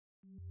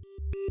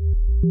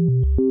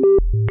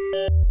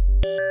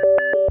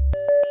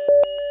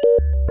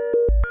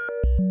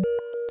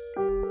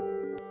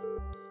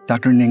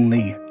Dr. Ning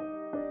Li.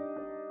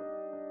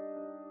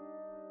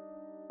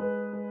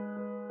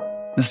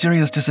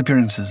 Mysterious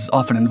disappearances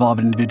often involve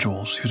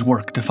individuals whose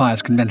work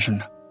defies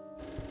convention.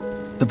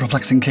 The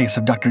perplexing case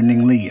of Dr.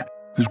 Ning Li,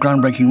 whose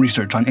groundbreaking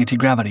research on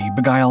anti-gravity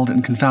beguiled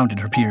and confounded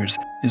her peers,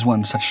 is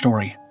one such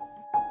story.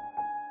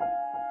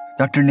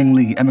 Dr. Ning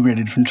Li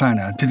emigrated from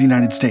China to the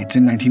United States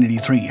in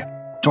 1983,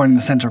 joining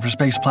the Center for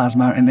Space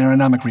Plasma and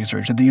Aeronomic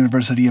Research at the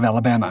University of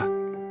Alabama.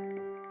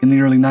 In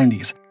the early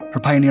 90s, her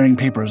pioneering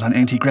papers on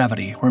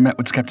anti-gravity were met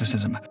with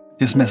skepticism,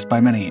 dismissed by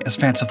many as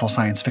fanciful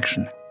science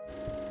fiction.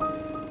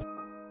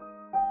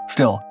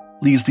 Still,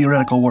 Li's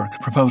theoretical work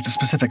proposed a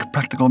specific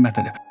practical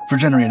method for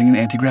generating an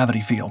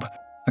anti-gravity field,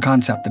 a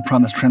concept that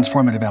promised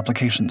transformative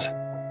applications.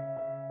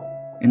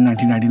 In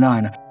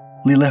 1999,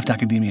 Li left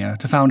academia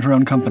to found her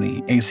own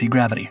company, AC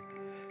Gravity.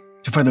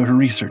 To further her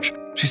research,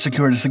 she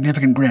secured a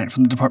significant grant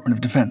from the Department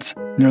of Defense,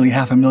 nearly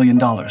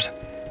 $500,000.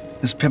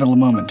 This pivotal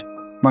moment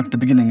marked the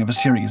beginning of a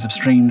series of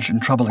strange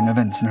and troubling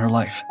events in her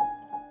life.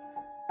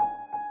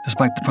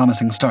 Despite the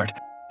promising start,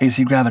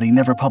 AC Gravity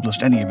never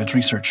published any of its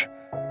research.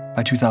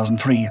 By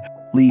 2003,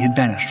 Li had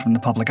vanished from the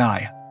public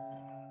eye.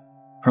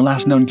 Her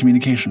last known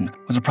communication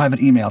was a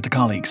private email to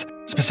colleagues,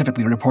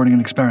 specifically reporting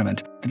an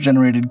experiment that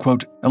generated,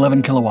 quote,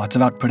 11 kilowatts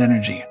of output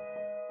energy.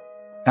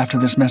 After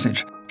this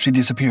message, she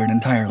disappeared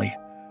entirely.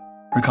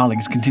 Her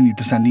colleagues continued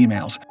to send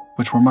emails,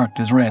 which were marked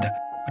as read,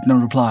 but no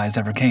replies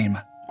ever came.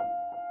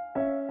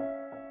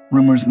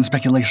 Rumors and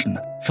speculation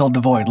filled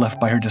the void left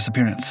by her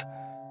disappearance.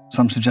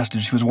 Some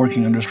suggested she was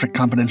working under strict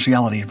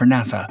confidentiality for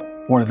NASA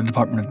or the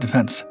Department of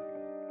Defense.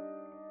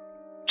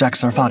 Jack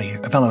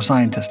Sarfati, a fellow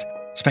scientist,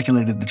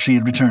 speculated that she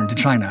had returned to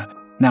China,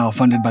 now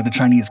funded by the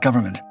Chinese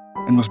government,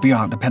 and was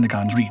beyond the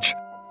Pentagon's reach,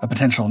 a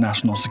potential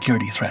national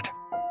security threat.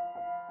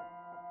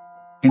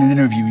 In an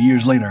interview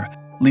years later,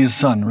 Li's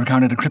son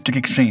recounted a cryptic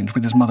exchange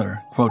with his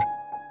mother, quote,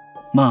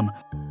 "Mom,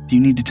 do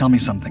you need to tell me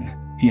something?"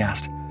 he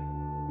asked.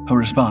 Her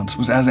response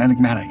was as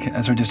enigmatic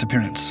as her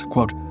disappearance,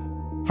 quote,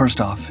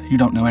 "First off, you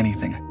don't know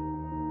anything.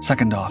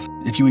 Second off,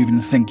 if you even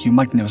think you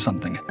might know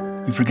something,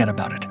 you forget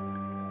about it."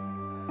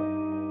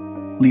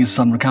 Li's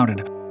son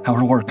recounted how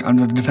her work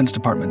under the Defense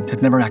Department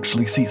had never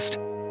actually ceased,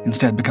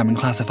 instead becoming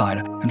classified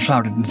and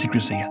shrouded in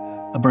secrecy,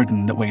 a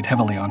burden that weighed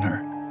heavily on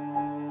her.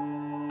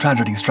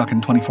 Tragedy struck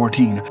in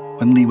 2014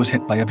 when Li was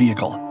hit by a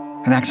vehicle,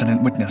 an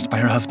accident witnessed by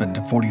her husband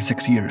of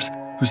 46 years,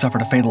 who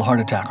suffered a fatal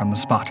heart attack on the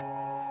spot.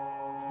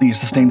 Li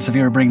sustained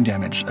severe brain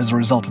damage as a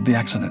result of the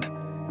accident.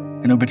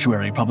 An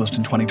obituary published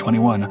in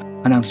 2021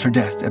 announced her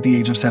death at the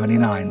age of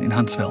 79 in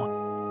Huntsville.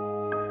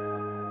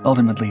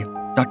 Ultimately,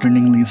 Dr.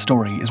 Ning Li's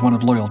story is one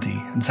of loyalty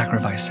and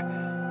sacrifice.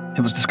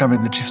 It was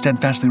discovered that she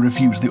steadfastly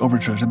refused the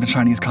overtures of the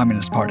Chinese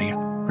Communist Party,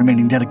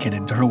 remaining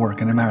dedicated to her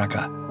work in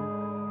America.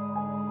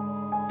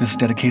 This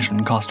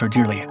dedication cost her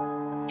dearly.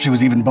 She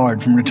was even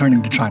barred from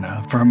returning to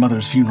China for her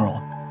mother's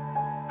funeral.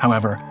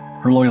 However,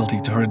 her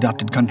loyalty to her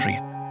adopted country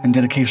and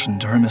dedication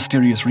to her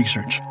mysterious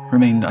research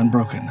remained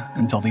unbroken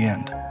until the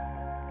end.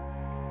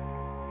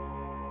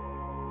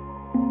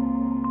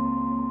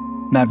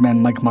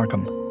 Madman Mike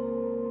Markham.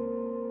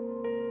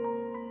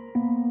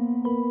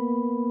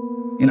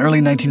 In early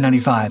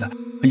 1995,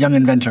 a young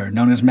inventor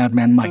known as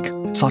Madman Mike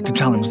sought to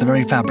challenge the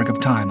very fabric of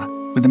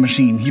time with a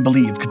machine he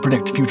believed could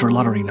predict future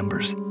lottery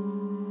numbers.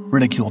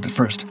 Ridiculed at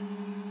first,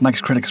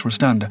 Mike's critics were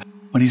stunned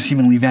when he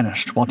seemingly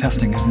vanished while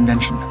testing his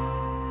invention.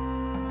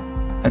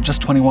 At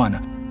just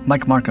 21,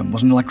 Mike Markham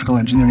was an electrical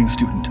engineering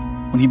student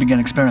when he began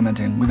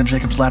experimenting with a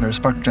Jacob's Ladder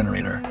spark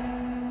generator.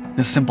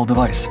 This simple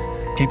device,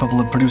 capable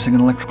of producing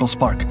an electrical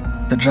spark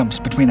that jumps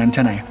between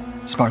antennae,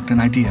 sparked an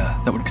idea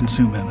that would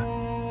consume him.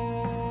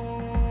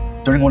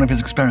 During one of his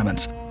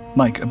experiments,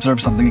 Mike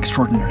observed something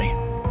extraordinary.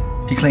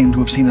 He claimed to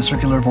have seen a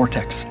circular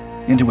vortex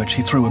into which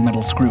he threw a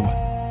metal screw.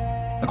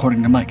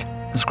 According to Mike,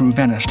 the screw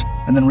vanished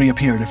and then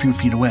reappeared a few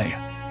feet away.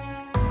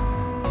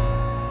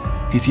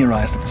 He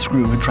theorized that the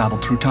screw had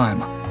traveled through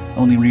time,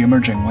 only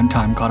re-emerging when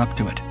time caught up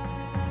to it.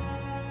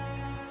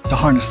 To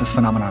harness this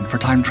phenomenon for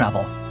time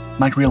travel,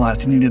 Mike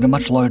realized he needed a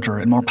much larger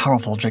and more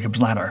powerful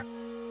Jacob's Ladder.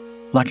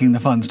 Lacking the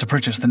funds to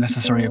purchase the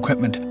necessary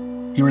equipment,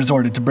 he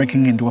resorted to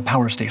breaking into a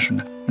power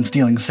station and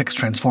stealing 6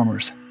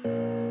 transformers.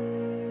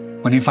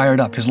 When he fired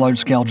up his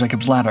large-scale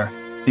Jacob's Ladder,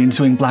 the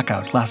ensuing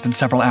blackout lasted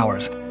several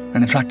hours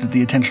and attracted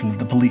the attention of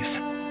the police.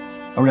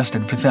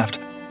 Arrested for theft,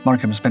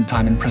 Markham spent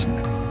time in prison.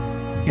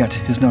 Yet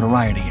his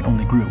notoriety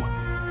only grew.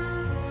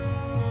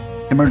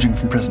 Emerging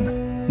from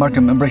prison,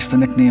 Markham embraced the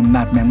nickname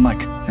Madman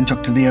Mike and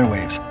took to the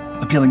airwaves,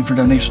 appealing for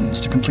donations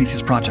to complete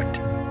his project.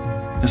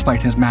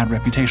 Despite his mad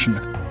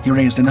reputation, he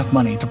raised enough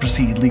money to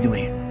proceed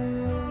legally.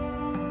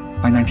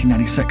 By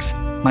 1996,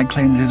 Mike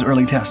claimed that his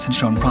early tests had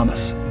shown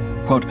promise.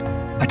 Quote,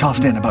 "I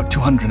tossed in about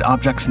 200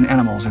 objects and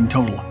animals in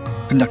total,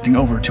 conducting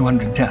over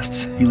 200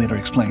 tests," he later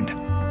explained.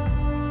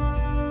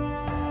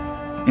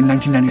 In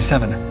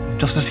 1997,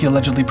 just as he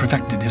allegedly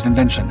perfected his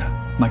invention,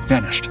 Mike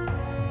vanished.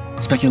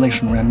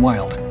 Speculation ran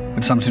wild,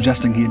 with some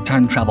suggesting he had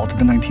time traveled to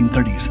the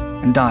 1930s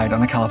and died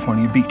on a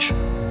California beach.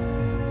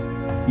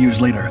 Years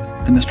later,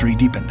 the mystery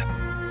deepened.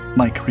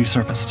 Mike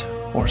resurfaced,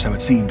 or so it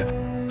seemed,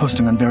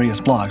 posting on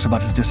various blogs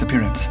about his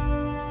disappearance.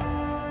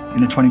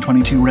 In a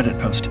 2022 Reddit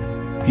post,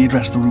 he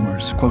addressed the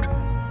rumors, quote,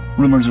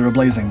 "Rumors are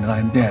ablazing that I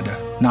am dead,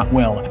 not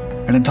well,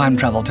 and had time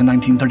traveled to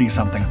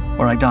 1930-something,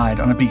 where I died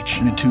on a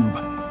beach in a tube.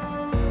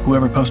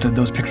 Whoever posted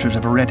those pictures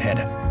of a redhead,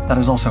 that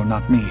is also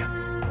not me."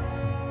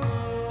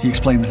 He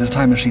explained that his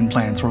time machine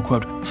plans were,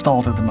 quote,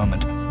 "stalled at the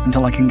moment,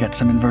 until I can get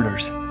some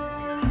inverters."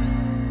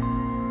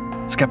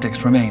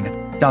 Skeptics remain,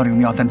 doubting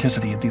the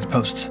authenticity of these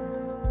posts.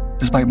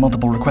 Despite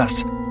multiple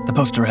requests, the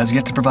poster has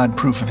yet to provide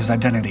proof of his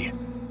identity.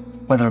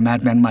 Whether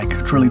Madman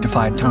Mike truly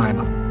defied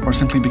time, or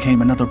simply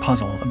became another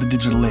puzzle of the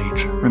digital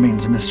age,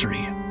 remains a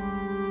mystery.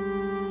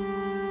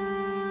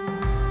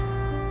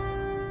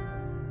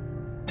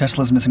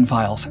 Tesla's missing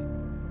files.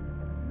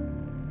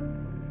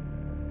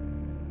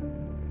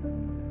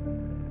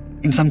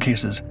 In some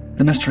cases,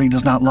 the mystery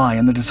does not lie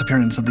in the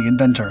disappearance of the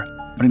inventor,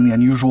 but in the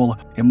unusual,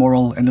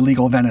 immoral, and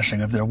illegal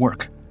vanishing of their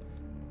work.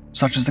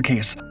 Such is the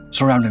case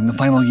surrounding the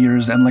final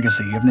years and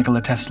legacy of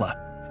Nikola Tesla,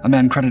 a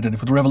man credited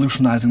with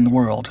revolutionizing the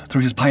world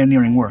through his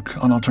pioneering work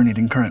on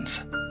alternating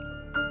currents.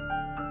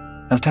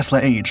 As Tesla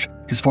aged,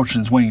 his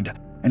fortunes waned,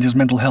 and his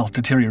mental health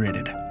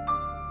deteriorated.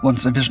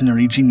 Once a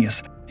visionary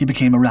genius, he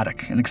became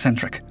erratic and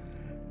eccentric.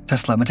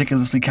 Tesla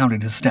meticulously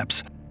counted his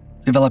steps,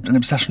 developed an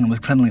obsession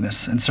with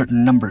cleanliness and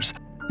certain numbers,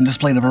 and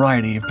displayed a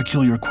variety of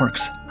peculiar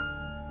quirks.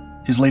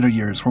 His later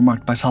years were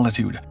marked by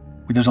solitude,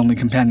 with his only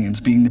companions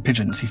being the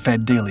pigeons he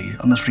fed daily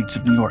on the streets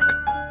of New York.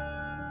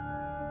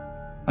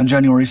 On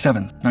January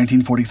 7,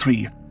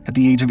 1943, at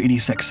the age of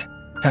 86,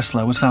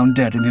 Tesla was found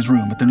dead in his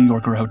room at the New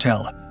Yorker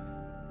hotel.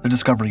 The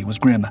discovery was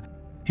grim.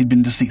 He'd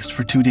been deceased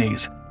for 2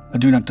 days, a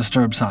do not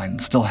disturb sign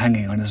still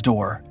hanging on his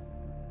door.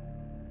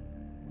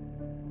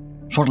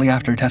 Shortly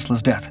after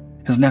Tesla's death,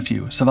 his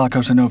nephew, Sava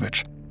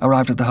Kosinovich,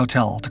 arrived at the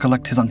hotel to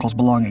collect his uncle's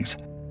belongings.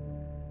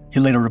 He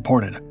later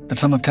reported that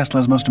some of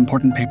Tesla's most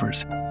important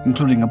papers,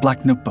 including a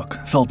black notebook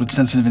filled with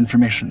sensitive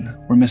information,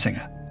 were missing.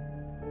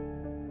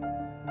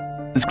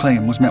 This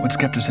claim was met with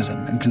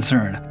skepticism and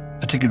concern,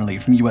 particularly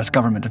from U.S.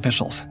 government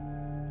officials.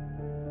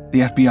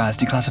 The FBI's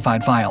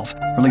declassified files,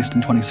 released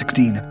in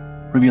 2016,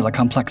 reveal a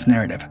complex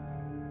narrative.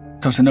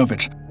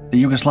 Kosinovich,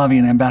 the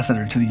Yugoslavian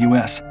ambassador to the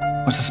U.S.,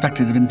 was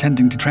suspected of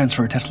intending to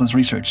transfer Tesla's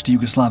research to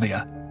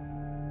Yugoslavia.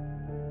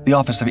 The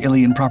Office of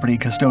Alien Property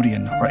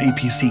Custodian, or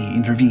APC,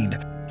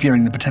 intervened,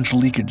 fearing the potential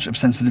leakage of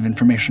sensitive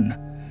information.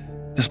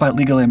 Despite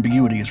legal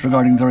ambiguities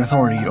regarding their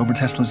authority over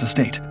Tesla's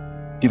estate,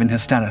 given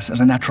his status as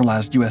a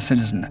naturalized U.S.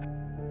 citizen,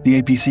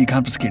 the APC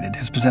confiscated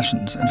his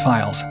possessions and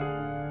files.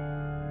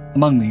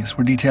 Among these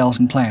were details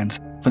and plans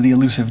for the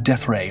elusive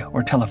Death Ray,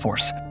 or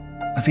Teleforce,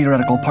 a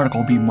theoretical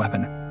particle beam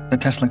weapon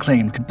that Tesla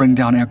claimed could bring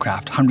down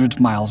aircraft hundreds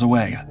of miles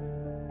away.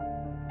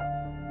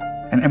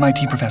 An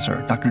MIT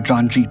professor, Dr.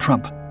 John G.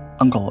 Trump,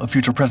 uncle of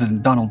future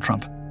President Donald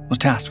Trump, was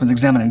tasked with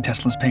examining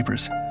Tesla's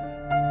papers.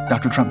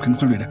 Dr. Trump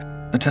concluded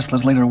that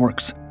Tesla's later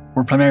works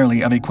were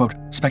primarily of a, quote,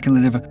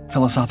 speculative,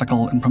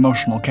 philosophical, and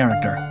promotional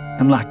character,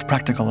 and lacked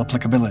practical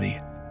applicability.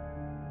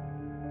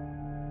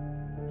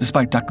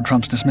 Despite Dr.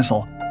 Trump's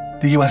dismissal,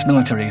 the U.S.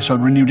 military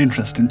showed renewed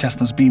interest in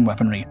Tesla's beam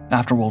weaponry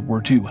after World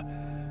War II.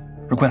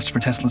 Requests for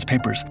Tesla's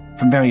papers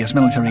from various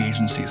military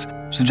agencies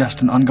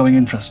suggest an ongoing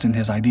interest in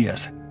his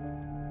ideas.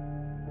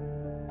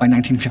 By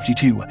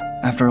 1952,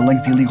 after a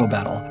lengthy legal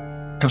battle,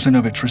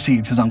 Kosinovich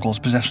received his uncle's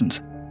possessions.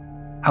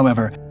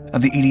 However,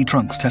 of the 80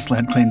 trunks Tesla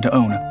had claimed to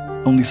own,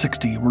 only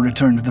 60 were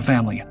returned to the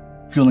family,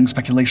 fueling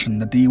speculation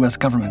that the U.S.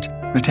 government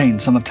retained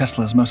some of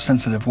Tesla's most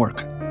sensitive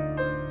work.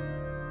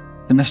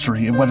 The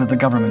mystery of whether the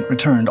government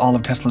returned all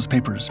of Tesla's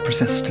papers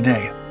persists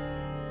today.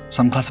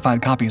 Some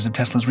classified copies of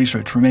Tesla's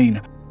research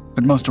remain,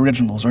 but most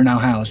originals are now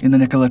housed in the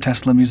Nikola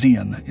Tesla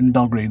Museum in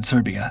Belgrade,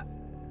 Serbia.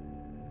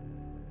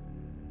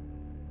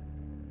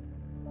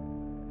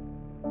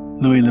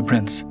 Louis Le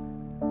Prince.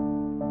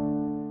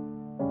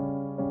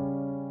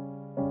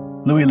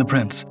 Louis Le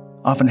Prince,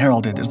 often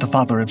heralded as the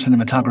father of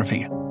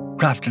cinematography,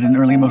 crafted an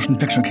early motion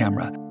picture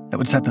camera that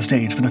would set the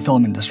stage for the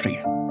film industry.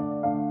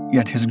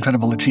 Yet his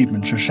incredible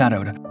achievements are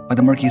shadowed by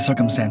the murky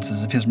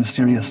circumstances of his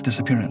mysterious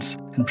disappearance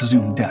and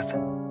presumed death.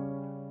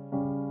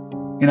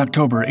 In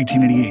October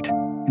 1888,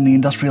 in the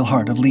industrial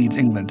heart of Leeds,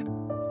 England,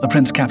 Le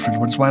Prince captured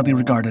what is widely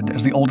regarded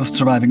as the oldest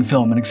surviving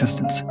film in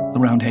existence, the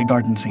Roundhay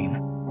Garden scene.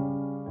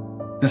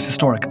 This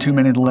historic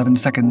 2-minute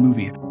 11-second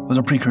movie was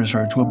a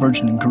precursor to a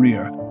burgeoning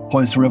career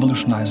poised to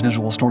revolutionize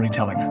visual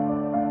storytelling.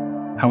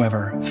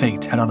 However,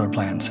 fate had other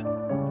plans.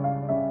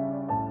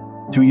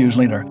 2 years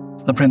later,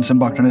 Le Prince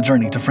embarked on a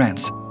journey to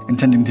France,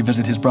 intending to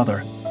visit his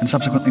brother, and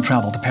subsequently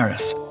travel to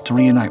Paris to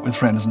reunite with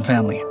friends and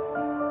family.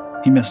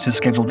 He missed his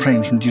scheduled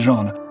train from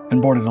Dijon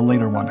and boarded a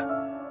later one.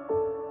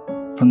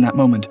 From that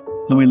moment,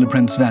 Louis Le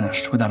Prince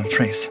vanished without a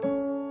trace.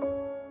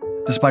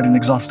 Despite an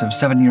exhaustive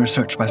 7-year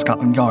search by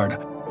Scotland Yard,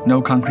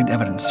 no concrete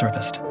evidence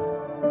surfaced.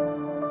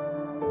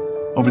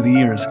 Over the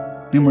years,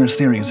 numerous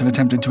theories have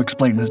attempted to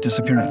explain his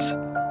disappearance.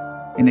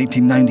 In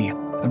 1890,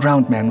 a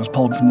drowned man was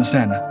pulled from the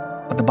Seine,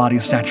 but the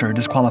body's stature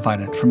disqualified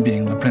it from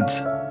being Le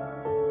Prince.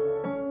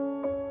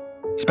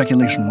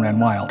 speculation ran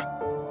wild.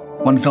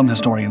 One film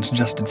historian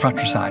suggested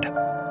fratricide,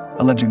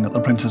 alleging that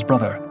Le Prince's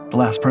brother, the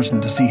last person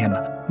to see him,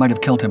 might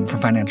have killed him for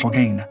financial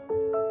gain.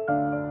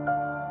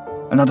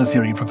 Another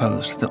theory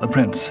proposed that Le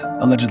Prince,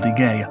 allegedly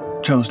gay,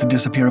 chose to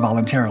disappear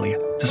voluntarily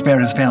to spare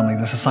his family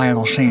the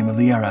societal shame of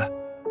the era.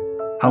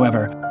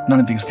 However, none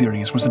of these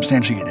theories were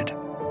substantiated.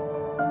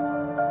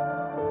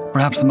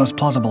 Perhaps the most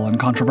plausible and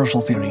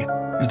controversial theory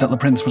is that Le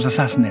Prince was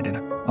assassinated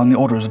on the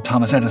orders of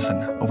Thomas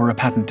Edison over a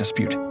patent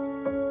dispute.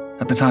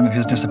 At the time of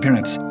his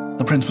disappearance,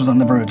 Le Prince was on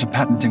the verge of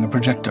patenting a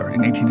projector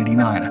in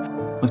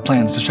 1889, with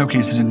plans to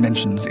showcase his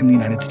inventions in the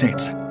United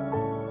States.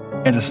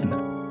 Edison,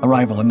 a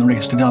rival in the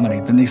race to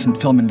dominate the nascent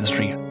film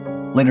industry,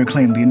 later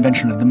claimed the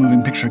invention of the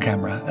moving picture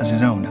camera as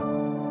his own.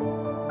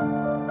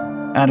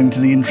 Adding to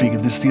the intrigue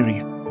of this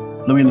theory,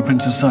 Louis Le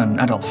Prince's son,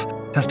 Adolphe,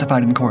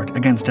 testified in court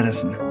against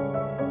Edison.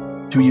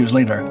 2 years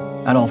later,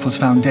 Adolphe was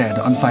found dead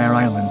on Fire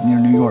Island near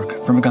New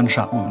York from a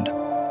gunshot wound.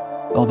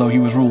 Although he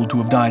was ruled to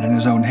have died in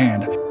his own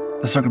hand,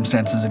 the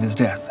circumstances of his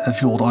death have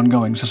fueled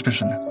ongoing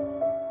suspicion.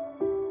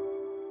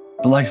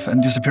 The life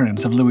and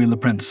disappearance of Louis Le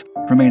Prince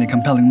remain a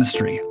compelling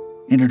mystery,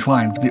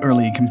 intertwined with the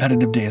early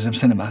competitive days of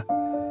cinema.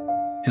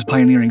 His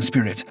pioneering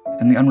spirit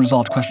and the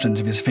unresolved questions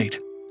of his fate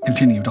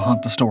continue to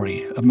haunt the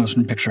story of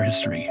motion picture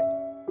history.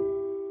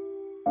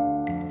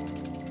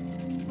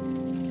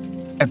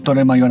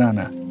 Ettore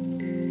Majorana.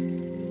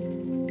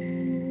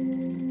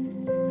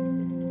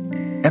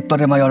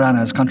 Ettore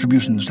Majorana's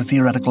contributions to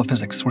theoretical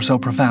physics were so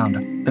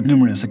profound that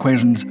numerous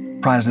equations,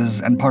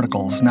 prizes, and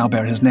particles now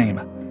bear his name.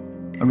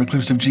 A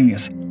reclusive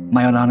genius,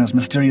 Majorana's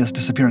mysterious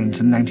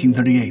disappearance in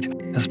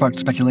 1938 has sparked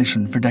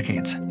speculation for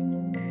decades.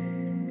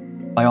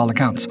 By all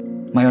accounts,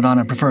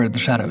 Majorana preferred the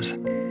shadows.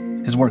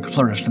 His work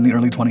flourished in the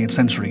early 20th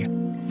century,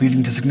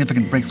 leading to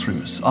significant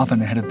breakthroughs,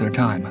 often ahead of their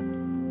time.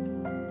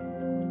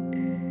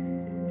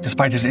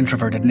 Despite his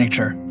introverted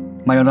nature,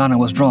 Majorana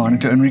was drawn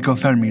into Enrico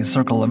Fermi's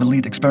circle of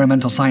elite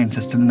experimental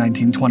scientists in the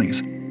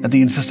 1920s at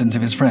the insistence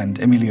of his friend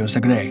Emilio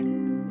Segre.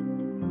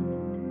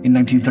 In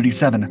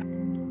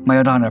 1937,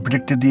 Majorana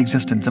predicted the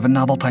existence of a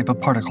novel type of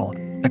particle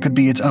that could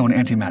be its own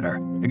antimatter,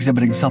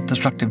 exhibiting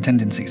self-destructive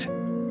tendencies.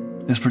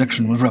 This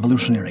prediction was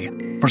revolutionary,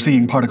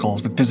 foreseeing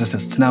particles that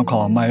physicists now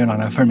call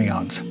Majorana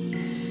fermions.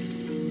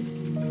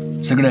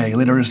 Segre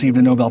later received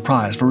a Nobel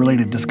Prize for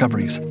related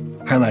discoveries,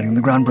 highlighting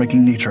the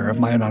groundbreaking nature of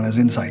Majorana's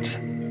insights.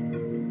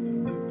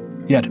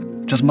 Yet,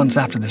 just months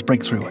after this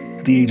breakthrough,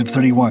 at the age of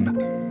 31,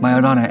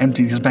 Majorana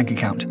emptied his bank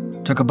account,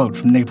 took a boat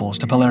from Naples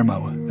to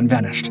Palermo, and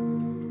vanished.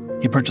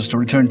 He purchased a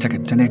return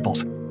ticket to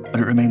Naples, but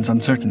it remains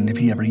uncertain if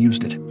he ever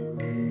used it.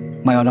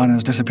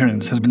 Majorana's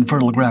disappearance has been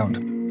fertile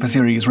ground for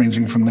theories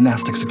ranging from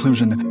monastic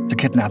seclusion to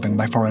kidnapping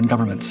by foreign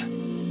governments.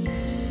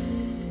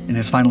 In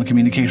his final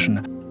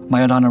communication,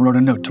 Majorana wrote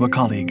a note to a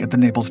colleague at the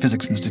Naples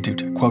Physics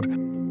Institute, quote,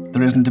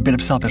 "There isn't a bit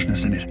of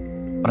selfishness in it,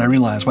 but I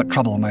realize what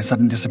trouble my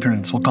sudden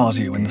disappearance will cause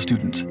you and the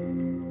students.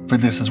 For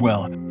this as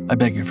well, I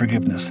beg your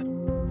forgiveness."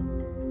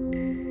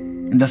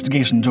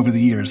 Investigations over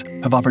the years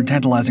have offered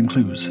tantalizing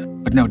clues,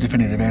 but no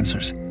definitive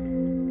answers.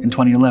 In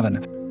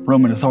 2011,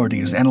 Roman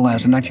authorities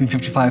analyzed a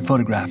 1955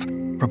 photograph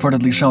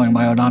purportedly showing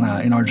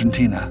Majorana in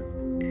Argentina.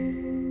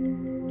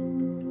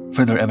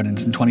 Further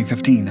evidence in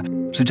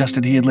 2015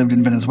 suggested he had lived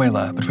in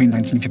Venezuela between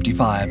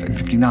 1955 and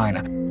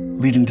 59,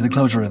 leading to the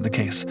closure of the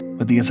case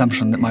with the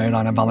assumption that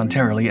Majorana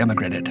voluntarily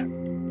emigrated.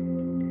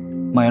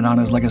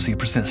 Majorana's legacy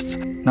persists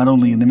not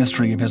only in the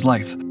mystery of his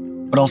life,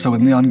 but also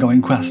in the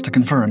ongoing quest to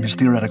confirm his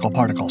theoretical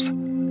particles.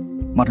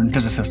 Modern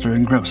physicists are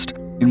engrossed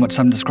in what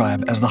some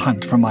describe as the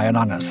hunt for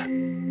Majoranas.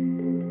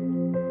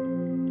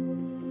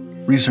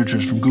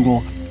 Researchers from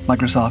Google,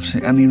 Microsoft,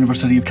 and the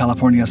University of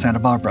California, Santa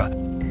Barbara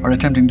are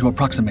attempting to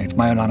approximate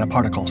Majorana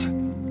particles.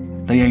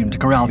 They aim to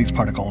corral these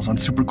particles on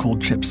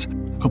supercooled chips,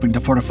 hoping to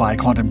fortify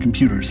quantum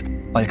computers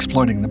by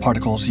exploiting the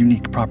particles'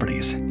 unique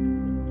properties.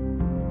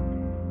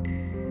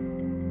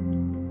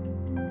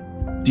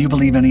 Do you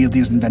believe any of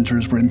these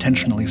inventors were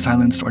intentionally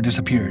silenced or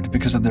disappeared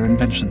because of their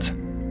inventions?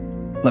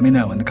 Let me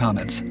know in the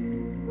comments.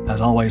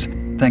 As always,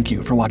 thank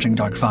you for watching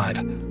Dark 5.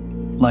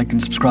 Like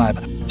and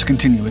subscribe to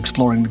continue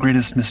exploring the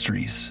greatest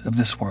mysteries of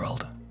this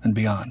world and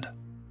beyond.